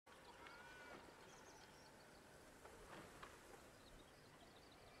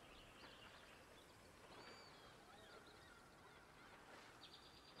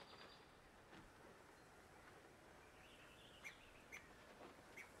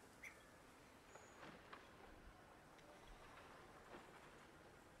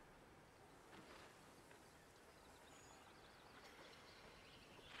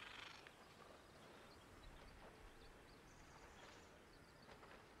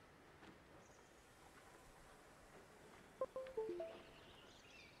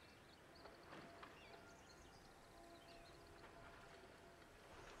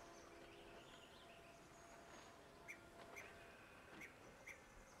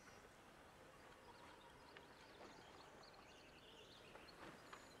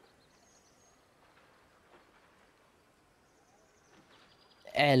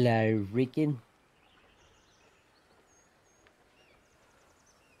Hello, Ricken.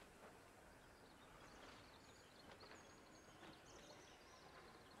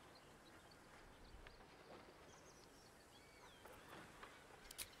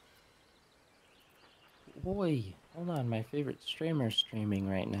 Boy, hold on, my favorite streamer's streaming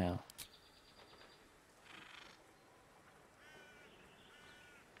right now.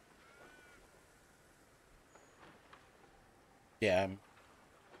 Yeah,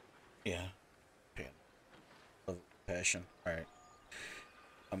 yeah. Passion. Alright.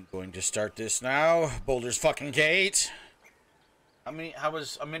 I'm going to start this now. Baldur's fucking Gate. How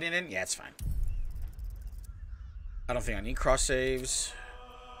was a minute in? Yeah, it's fine. I don't think I need cross saves.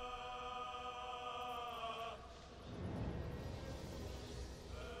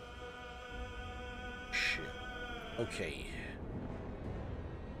 Shit. Okay.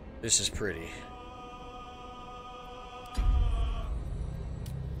 This is pretty.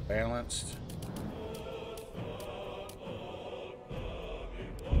 Balanced.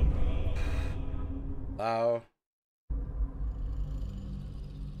 Allow.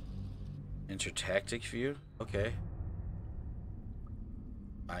 Enter tactic view. Okay.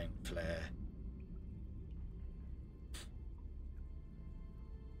 Iron flare.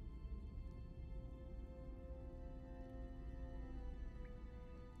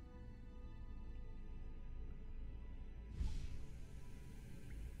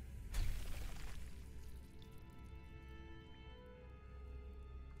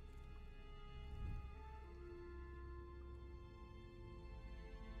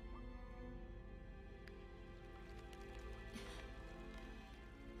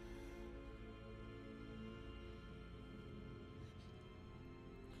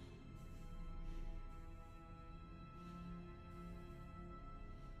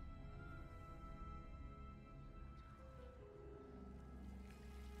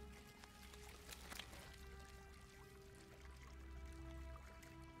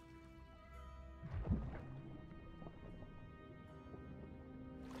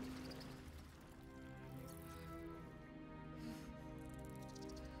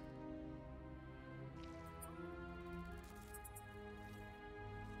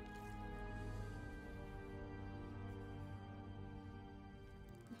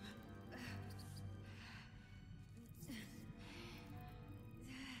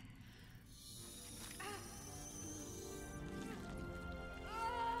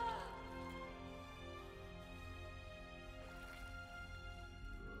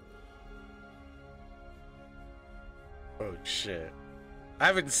 Oh shit. I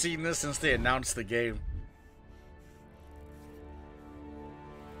haven't seen this since they announced the game.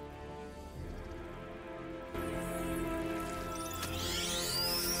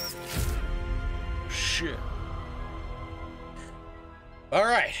 Shit.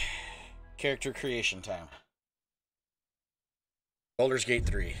 Alright. Character creation time. Baldur's Gate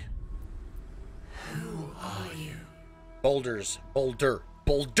 3. Who are you? Baldur.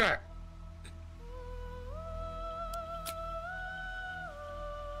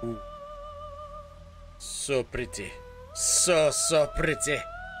 Ooh. So pretty. So pretty.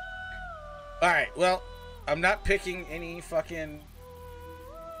 Alright, well, I'm not picking any fucking...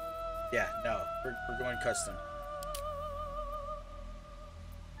 Yeah, no. We're going custom.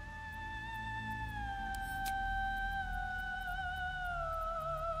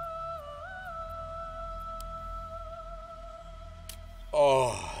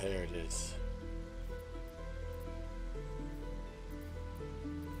 Oh, there it is.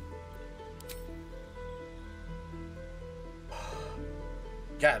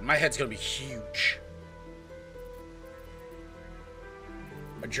 God, my head's gonna be huge.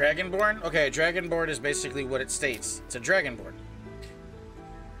 A Dragonborn? Okay, a Dragonborn is basically what it states. It's a Dragonborn.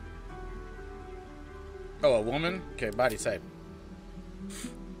 Oh, a woman? Okay, body type.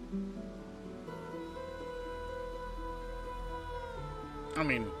 I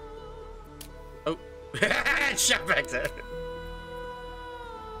mean... Oh. Shot back there.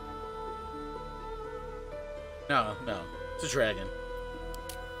 No. It's a dragon.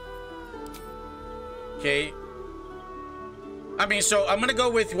 Okay. I mean, so I'm gonna go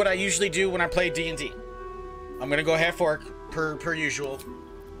with what I usually do when I play D&D. I'm gonna go half-orc per usual.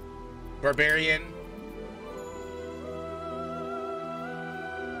 Barbarian.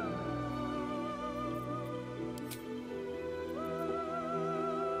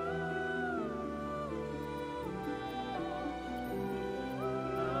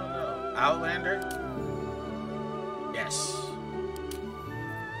 Outlander? Yes.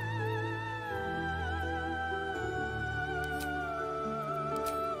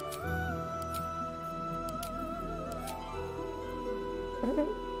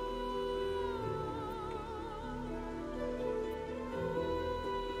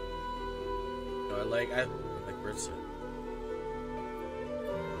 No, I like where it's at.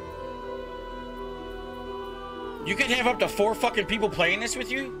 You could have up to 4 fucking people playing this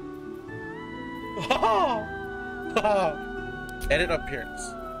with you? Oh! Edit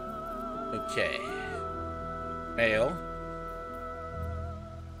appearance. Okay. Male.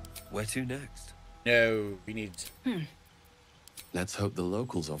 Where to next? No, we need... Let's hope the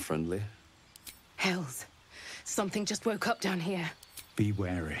locals are friendly. Hells. Something just woke up down here. Be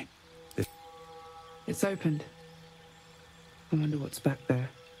wary. It's opened. I wonder what's back there.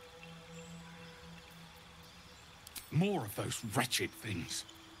 More of those wretched things.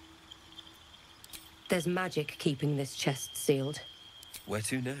 There's magic keeping this chest sealed. Where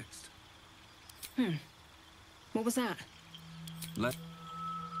to next? What was that?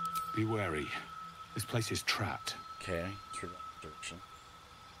 Be wary. This place is trapped. Okay, through that direction.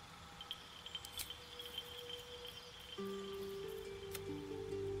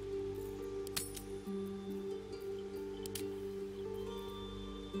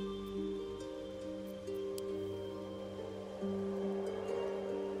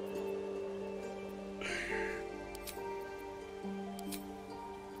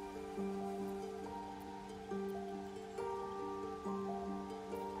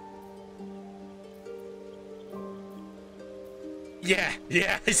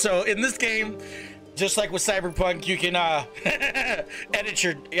 Yeah. So in this game, just like with Cyberpunk, you can edit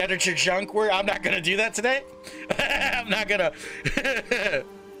your junk. Where I'm not gonna do that today. I'm not gonna.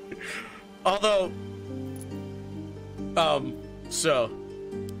 Although, so.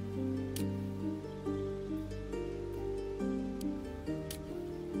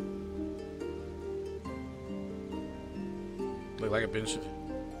 Look like a binge.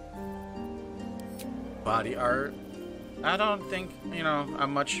 Body art. I don't think, you know,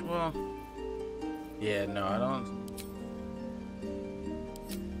 I'm much, well, yeah, no, I don't.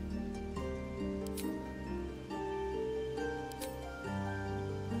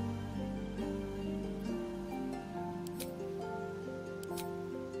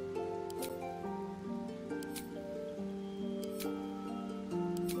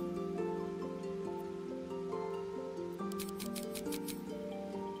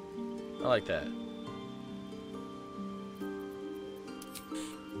 I like that.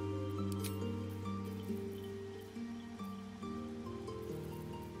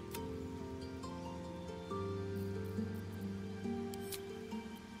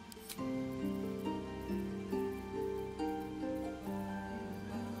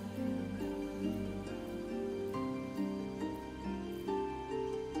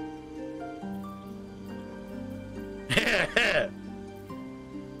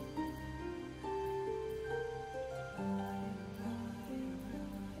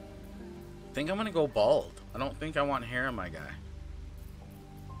 I think I'm gonna go bald. I don't think I want hair on my guy.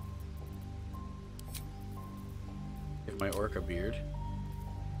 Give my orc a beard.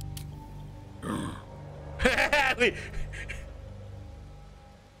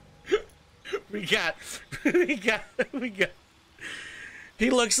 we got. He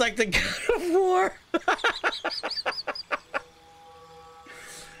looks like the God of War.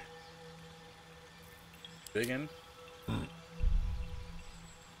 Biggin.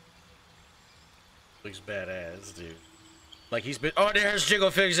 Looks badass, dude. Like he's been. Oh, there's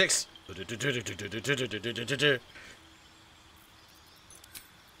jiggle physics.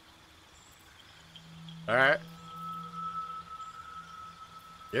 All right.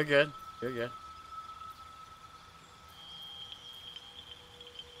 You're good. You're good.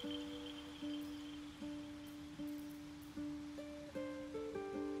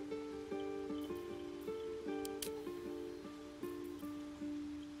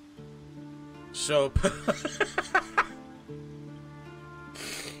 So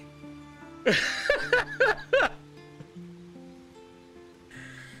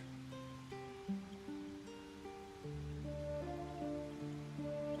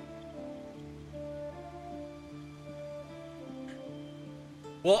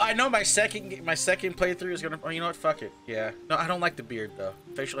well, I know my second playthrough is gonna. Oh, you know what? Fuck it. Yeah. No, I don't like the beard though.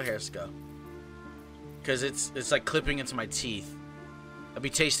 Facial hair go. Cause it's like clipping into my teeth. I'll be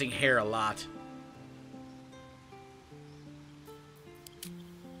tasting hair a lot.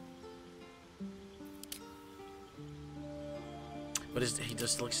 But he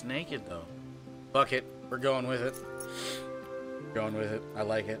just looks naked though. Fuck it. We're going with it. Going with it. I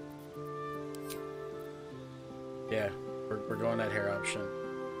like it. Yeah. We're going that hair option.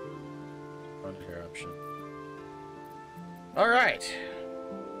 Going that hair option. Alright.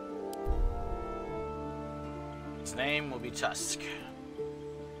 His name will be Tusk.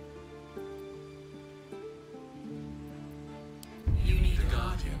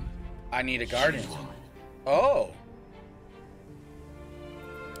 I need a guardian. Oh.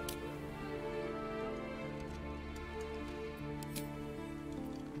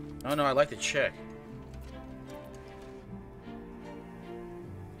 Oh no, I'd like to check.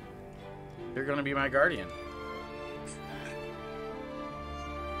 You're gonna be my guardian.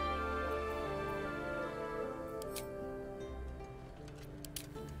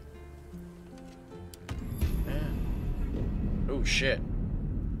 Yeah. Oh shit.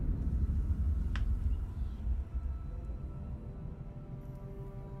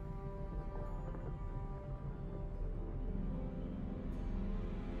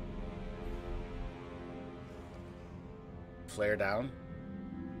 Flare down.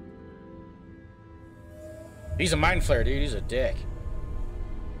 He's a mind flare, dude. He's a dick.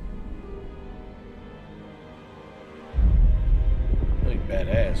 Really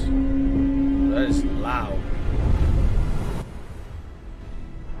badass. That is loud.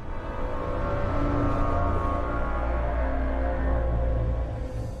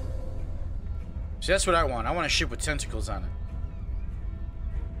 See, that's what I want. I want a ship with tentacles on it.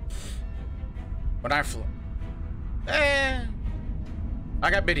 When I fly. I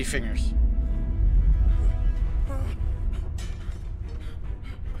got bitty fingers.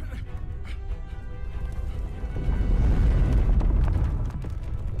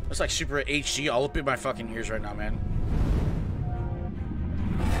 It's like super HD all up in my fucking ears right now, man.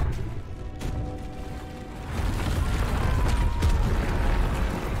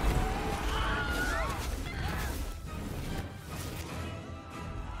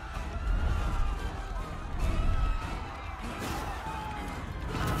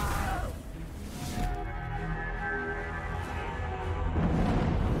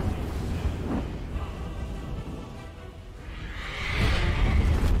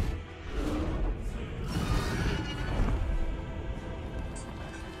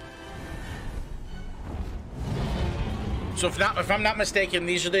 So if I'm not mistaken,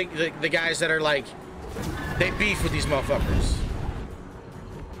 these are the guys that are like, they beef with these motherfuckers.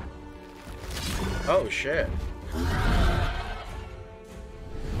 Oh shit.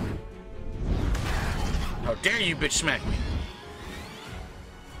 How dare you bitch smack me.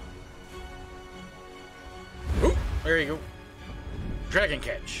 Oop, there you go. Dragon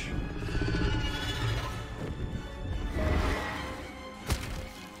catch.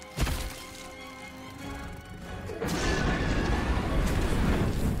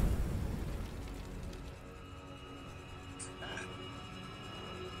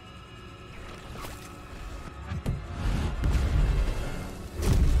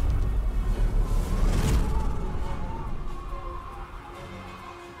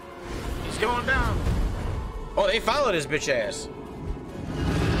 Going down. Oh, they followed his bitch ass.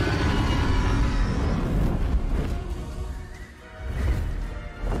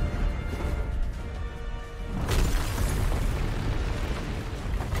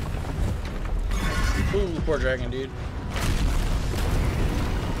 Ooh, poor dragon, dude.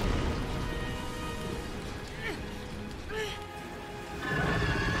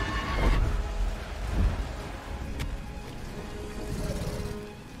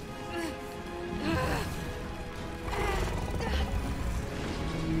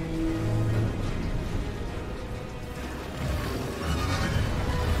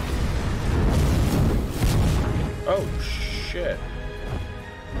 Oh, shit.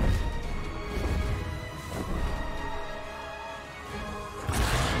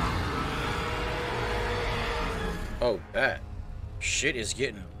 Oh, that shit is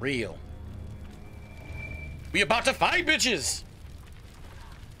getting real. We about to fight, bitches!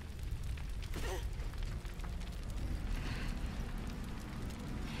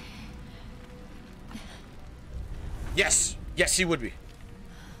 Yes! Yes, he would be.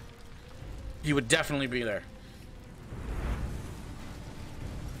 He would definitely be there.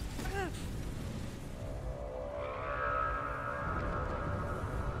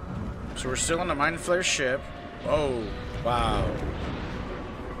 So we're still on the Mind Flare ship. Oh, wow.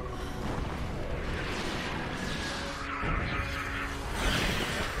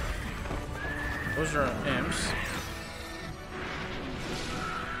 Those are imps.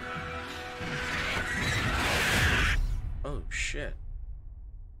 Oh, shit.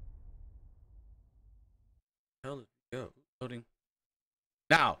 Where the hell did it go? Loading.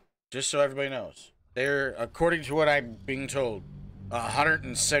 Now, just so everybody knows, they're, according to what I'm being told,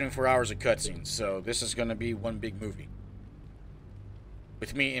 174 hours of cutscenes, so this is going to be one big movie.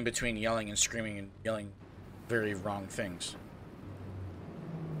 With me in between yelling and screaming and yelling very wrong things.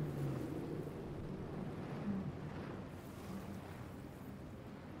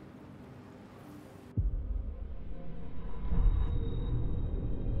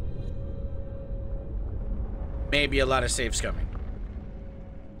 maybe a lot of saves coming.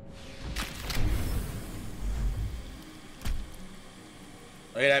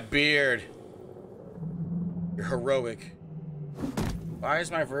 Look at that beard. You're heroic. Why is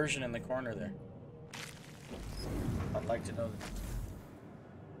my version in the corner there? I'd like to know that.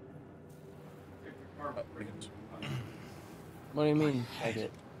 Oh, What do you mean,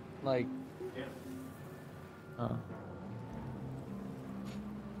 edit? Like, oh.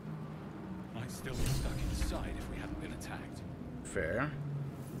 Might still be stuck inside if we hadn't been attacked. fair.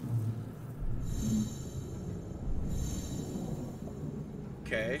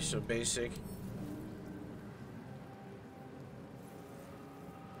 Okay, so basic.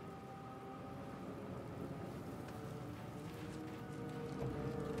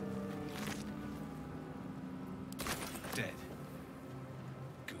 Dead.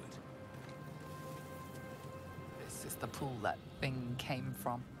 Good. This is the pool that thing came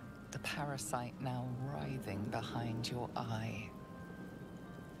from. The parasite now writhing behind your eye.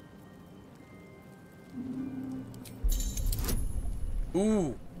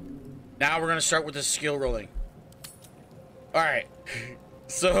 Ooh. Now we're gonna start with the skill rolling. Alright.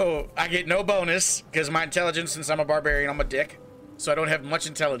 So I get no bonus because my intelligence, since I'm a barbarian, I'm a dick. So I don't have much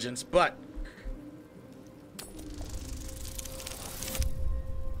intelligence, but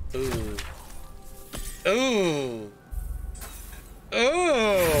ooh. Ooh.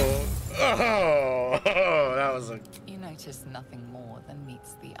 Ooh. Oh, that was a... You notice nothing more than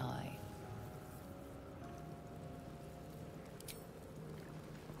meets the eye.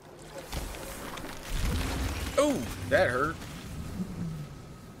 Ooh, that hurt.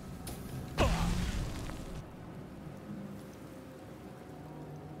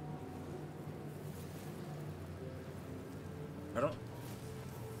 I don't... Is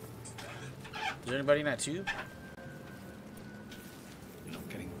there anybody in that tube? You're not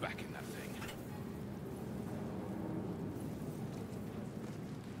getting back in that thing.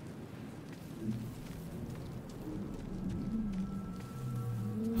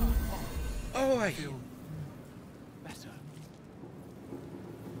 Oh, I Feel better.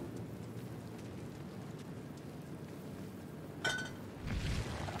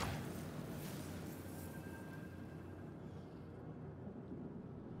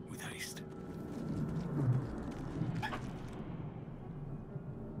 With haste.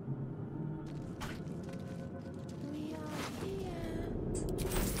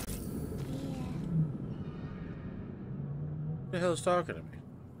 Who the hell is talking to me?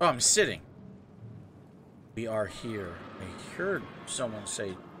 Oh, I'm sitting. We are here. I heard someone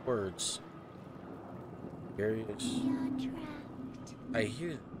say words. Curious. I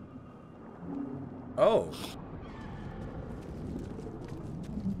hear. Oh.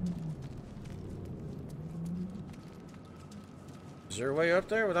 Is there a way up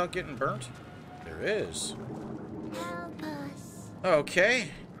there without getting burnt? There is. Help us. Okay.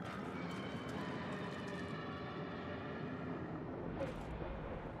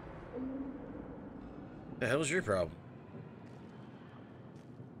 The hell's your problem?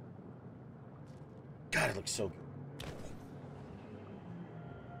 God, it looks so good.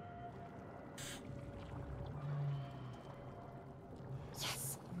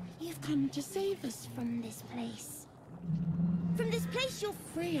 Yes, you've come to save us from this place. From this place, you'll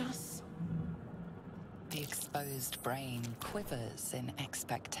free us. The exposed brain quivers in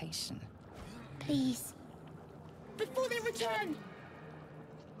expectation. Please. Before they return.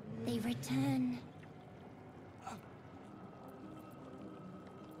 They return.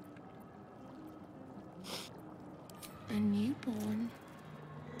 A newborn.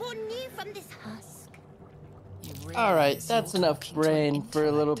 Born new from this husk. You All right, realize that's you're enough talking to an brain for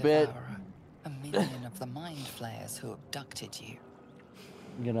a little intellect bit. devourer, a minion of the mind flayers who abducted you.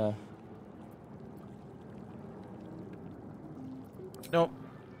 I'm gonna... Nope.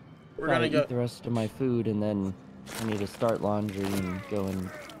 We're try gonna to go. eat the rest of my food, and then I need to start laundry and go and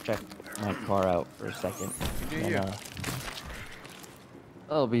check my car out for a second. Do And, you?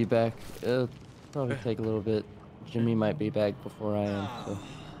 I'll be back. It'll probably take a little bit. Jimmy might be back before I am, so...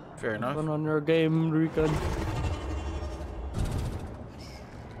 Fair enough. Fun on your game, Rican.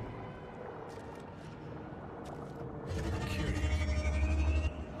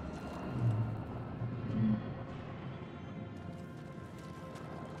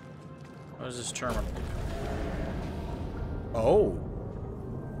 What does this terminal do? Oh.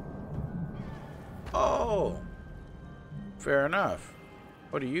 Oh. Fair enough.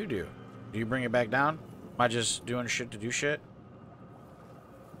 What do you do? Do you bring it back down? Am I just doing shit to do shit?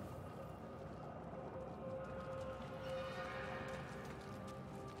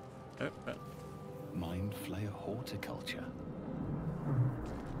 Mind flayer horticulture.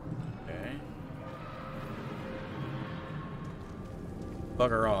 Okay.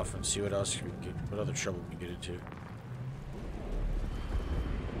 bugger off and see what else we can get, what other trouble we can get into.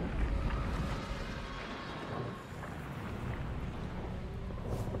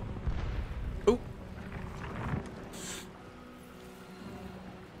 Ooh.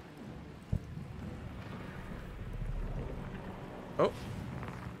 Oh. You're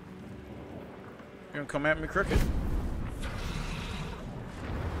gonna come at me crooked.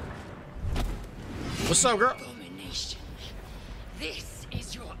 What's up, girl? Abomination. This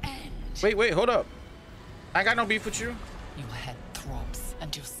is your end. Wait, hold up. I ain't got no beef with you. Your head throbs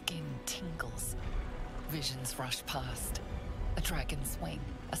and your skin tingles. Visions rush past. A dragon's wing,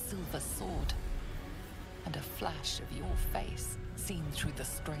 a silver sword, and a flash of your face seen through the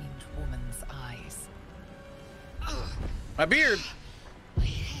strange woman's eyes. My beard. My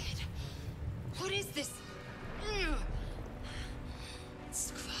head. What is this?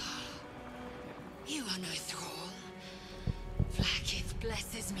 Skvar. You are no thrall. Vlaakith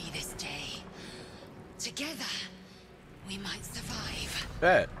blesses me this day. Together, we might survive.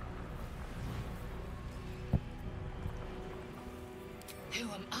 Bet. Who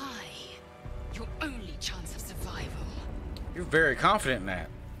am I? Your only chance of survival. You're very confident in that.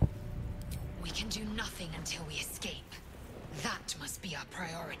 We can do nothing until we escape. That must be our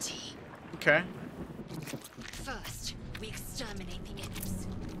priority. Okay. First, we exterminate the imps.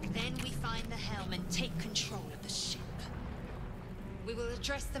 Then we find the helm and take control of the ship. We will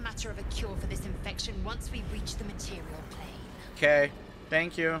address the matter of a cure for this infection once we reach the material plane. Okay.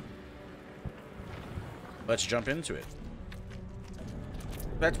 Thank you. Let's jump into it.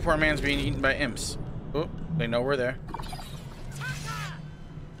 That poor man's being eaten by imps. Oh, they know we're there.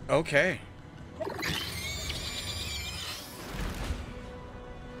 Okay.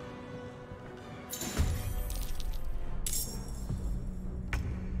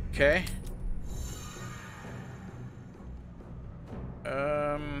 Okay.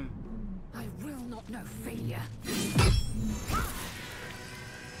 I will not know failure.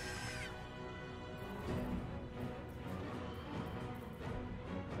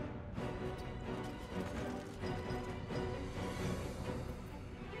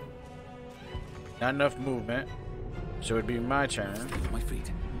 Not enough movement. So it'd be my turn. My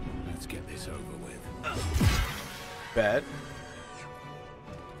feet. Let's get this over with. Bad.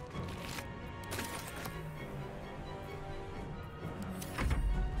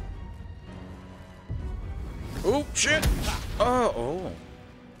 Oh, shit! Oh.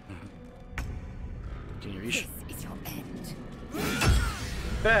 Can you reach? This is your end.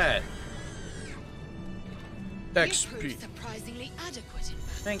 Bad. You XP. proved surprisingly adequate in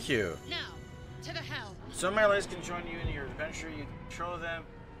battle. Thank you. Now, to the helm. Some allies can join you in your adventure. You can control them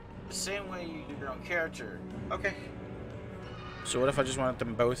the same way you do your own character. Okay. So what if I just want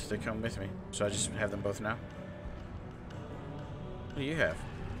them both to come with me? So I just have them both now? What do you have?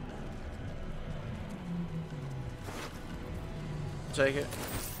 Take it.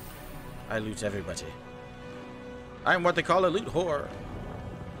 I loot everybody. I'm what they call a loot whore.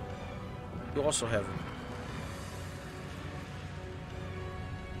 You also have...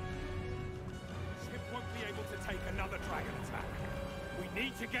 Ship won't be able to take another dragon attack. We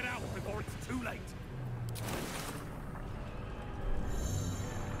need to get out before it's too late.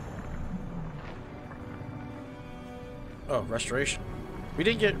 Oh, restoration. We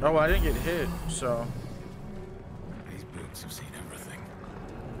didn't get... Oh, I didn't get hit, so... These boots have seen everything.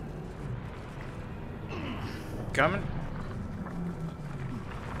 Coming?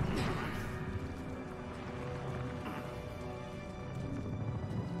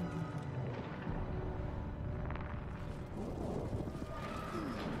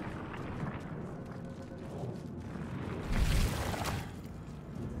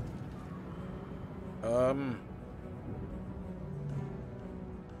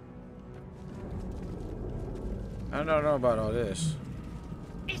 I don't know about all this.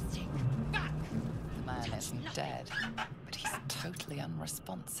 Back. The man isn't dead, but he's totally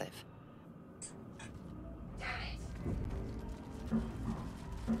unresponsive.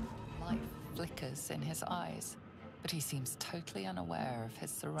 Life flickers in his eyes, but he seems totally unaware of his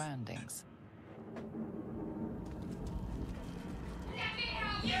surroundings. Let me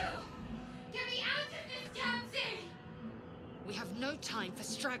help you! Get me out of this damn thing! We have no time for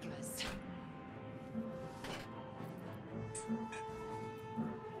stragglers.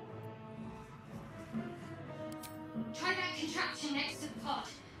 Try that contraption next to the pod.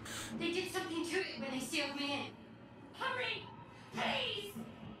 They did something to it when they sealed me in. Hurry! Please!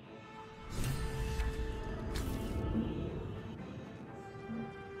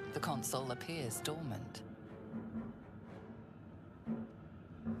 The console appears dormant.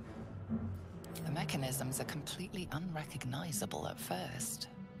 The mechanisms are completely unrecognizable at first,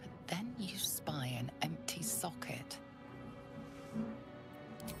 but then you spy an empty socket.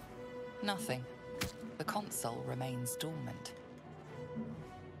 Nothing. The console remains dormant.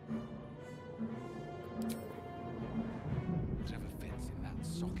 Whatever fits in that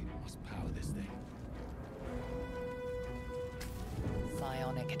socket must power this thing.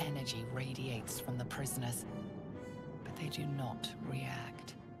 Psionic energy radiates from the prisoners, but they do not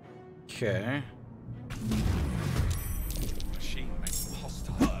react. Okay. Machine makes them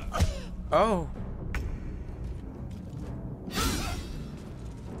hostile. Oh.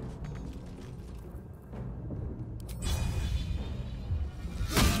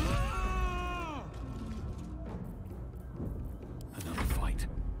 Another fight.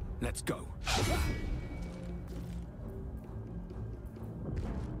 Let's go.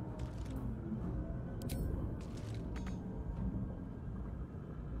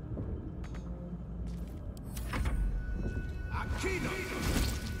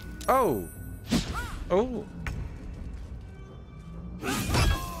 Oh. Oh.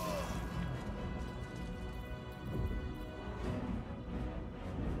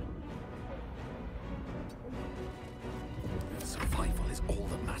 Survival is all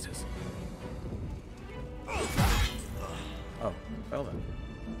that matters. Oh, well then.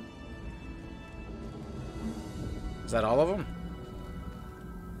 Is that all of them?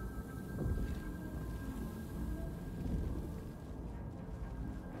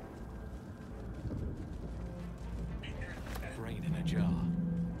 Brain in a jar.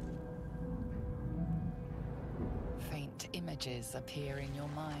 Faint images appear in your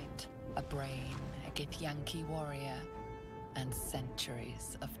mind. A brain, a Githyanki warrior, and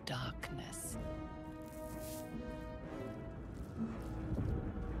centuries of darkness.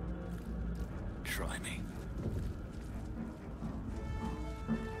 Try me.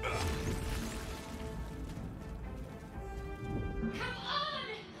 Come on!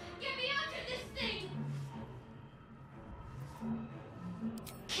 Get me out of this thing!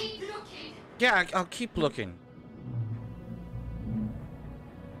 Keep looking! Yeah, I'll keep looking.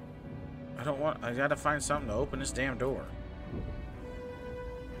 I gotta find something to open this damn door.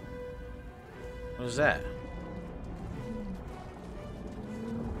 What is that?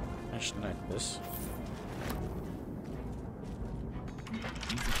 Nice necklace.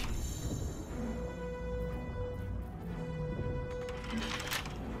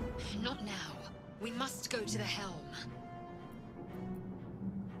 Not now. We must go to the helm.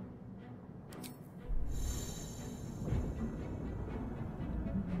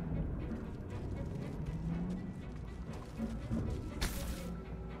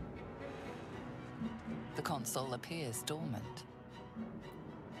 The console appears dormant.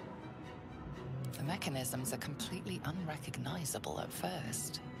 The mechanisms are completely unrecognizable at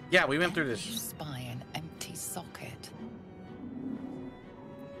first. Yeah, we went through You this. spy an empty socket.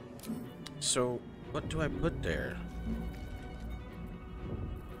 So, what do I put there?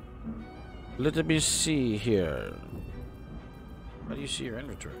 Let me see here. How do you see your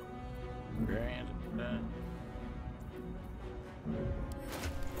inventory? Barbarian.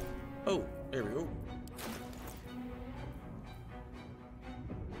 Oh, there we go.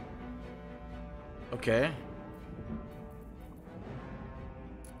 Okay.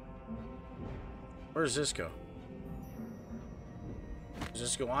 Where does this go? Does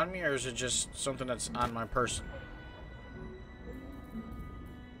this go on me, or is it just something that's on my person?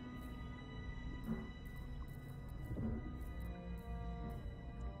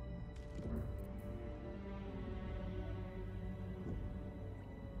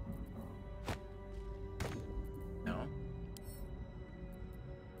 No.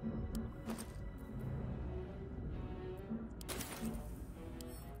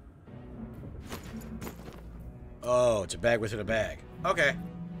 Oh, it's a bag within a bag. Okay.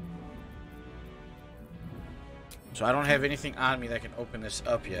 So I don't have anything on me that can open this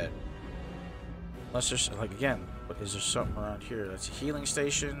up yet. Unless there's, like, again, what, is there something around here? That's a healing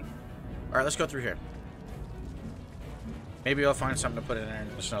station. Alright, let's go through here. Maybe I'll find something to put in there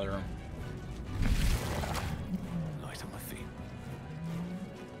in this another room. Light on my feet.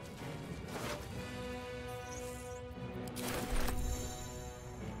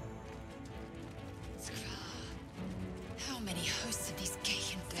 How many hosts of these gay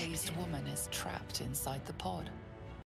Dazed woman is trapped inside the pod.